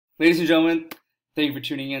Ladies and gentlemen, thank you for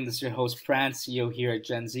tuning in. This is your host, Pran CEO here at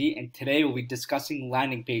Gen Z, and today we'll be discussing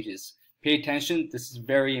landing pages. Pay attention, this is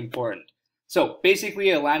very important. So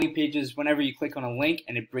basically, a landing page is whenever you click on a link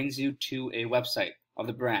and it brings you to a website of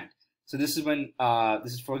the brand. So this is when,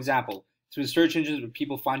 for example, through the search engines where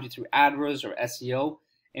people find you through AdWords or SEO,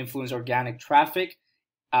 influence organic traffic,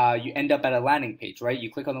 you end up at a landing page, right?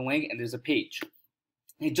 You click on the link and there's a page.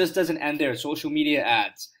 It just doesn't end there. Social media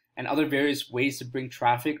ads and other various ways to bring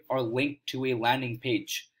traffic are linked to a landing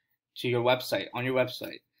page to your website, on your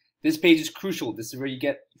website. This page is crucial. This is where you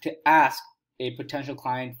get to ask a potential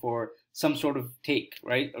client for some sort of take,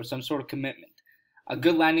 right? Or some sort of commitment. A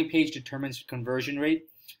good landing page determines conversion rate.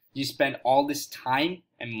 You spend all this time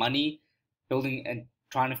and money building and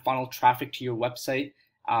trying to funnel traffic to your website,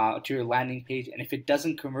 to your landing page. And if it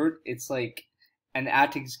doesn't convert, it's like an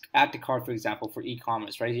add to cart, for example, for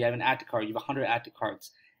e-commerce, right? You have an add to cart, you have 100 add to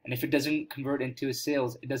carts. And if it doesn't convert into a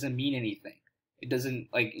sales, it doesn't mean anything. It doesn't,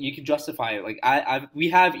 like, you can justify it. Like we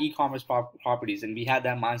have e-commerce properties, and we had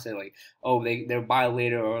that mindset, like, oh, they'll buy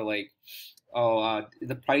later, or like, oh,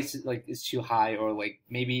 the price is too high, or like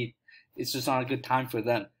maybe it's just not a good time for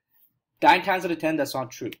them. 9 times out of 10, that's not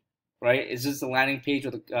true, right? It's just the landing page or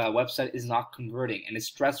the website is not converting, and it's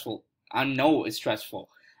stressful. I know it's stressful.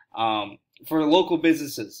 For local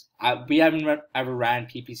businesses, we haven't ever ran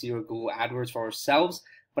PPC or Google AdWords for ourselves.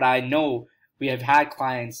 But I know we have had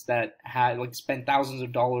clients that had spent thousands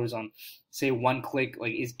of dollars on, say, one click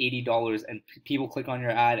is $80, and people click on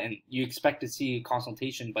your ad and you expect to see a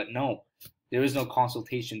consultation, but no, there is no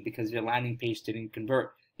consultation because your landing page didn't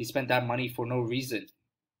convert. You spent that money for no reason.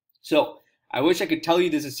 So I wish I could tell you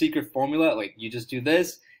there's a secret formula, like you just do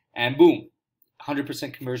this and boom,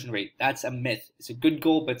 100% conversion rate. That's a myth. It's a good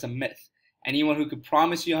goal, but it's a myth. Anyone who could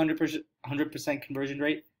promise you 100% conversion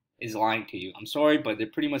rate is lying to you. I'm sorry, but they're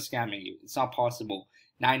pretty much scamming you. It's not possible.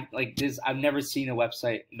 I've never seen a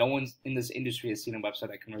website. No one in this industry has seen a website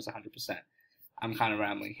that converts 100%. I'm kind of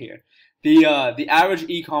rambling here. The average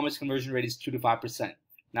e-commerce conversion rate is 2 to 5%.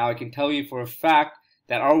 Now I can tell you for a fact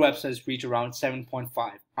that our websites reach around 7.5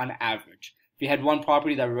 on average. We had one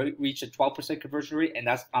property that reached a 12% conversion rate, and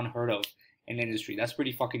that's unheard of in the industry. That's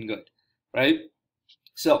pretty fucking good, right?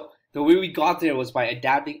 So the way we got there was by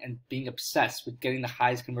adapting and being obsessed with getting the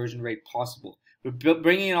highest conversion rate possible. We're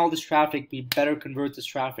bringing in all this traffic, we better convert this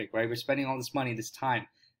traffic, right? We're spending all this money, this time,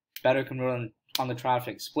 better convert on the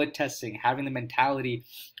traffic. Split testing, having the mentality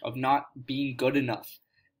of not being good enough,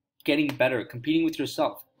 getting better, competing with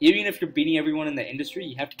yourself. Even if you're beating everyone in the industry,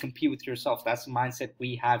 you have to compete with yourself. That's the mindset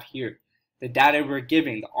we have here. The data we're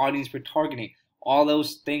giving, the audience we're targeting, all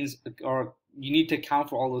those things are, you need to account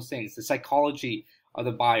for all those things. The psychology of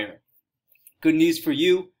the buyer. Good news for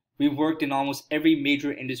you, we've worked in almost every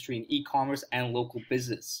major industry in e-commerce and local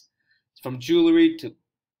business. From jewelry to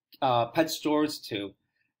pet stores to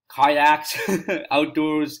kayaks,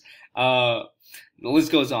 outdoors, the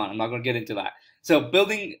list goes on. I'm not going to get into that. So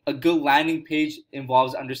building a good landing page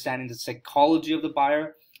involves understanding the psychology of the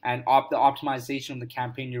buyer and the optimization of the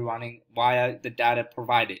campaign you're running via the data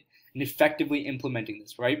provided and effectively implementing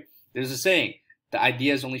this, right? There's a saying, the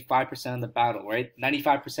idea is only 5% of the battle, right?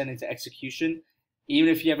 95% is execution. Even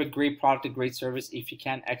if you have a great product, a great service, if you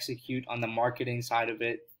can't execute on the marketing side of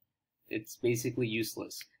it, it's basically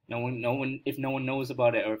useless. If no one knows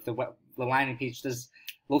about it, or if the landing page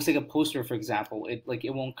looks like a poster, for example, it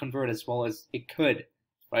won't convert as well as it could,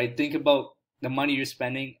 right? Think about the money you're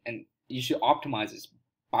spending, and you should optimize this.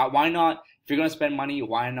 Why not? If you're gonna spend money,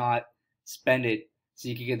 why not spend it so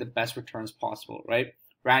you can get the best returns possible, right?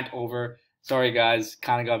 Rant over. Sorry guys,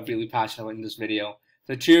 kind of got really passionate in this video.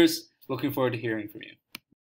 So cheers, looking forward to hearing from you.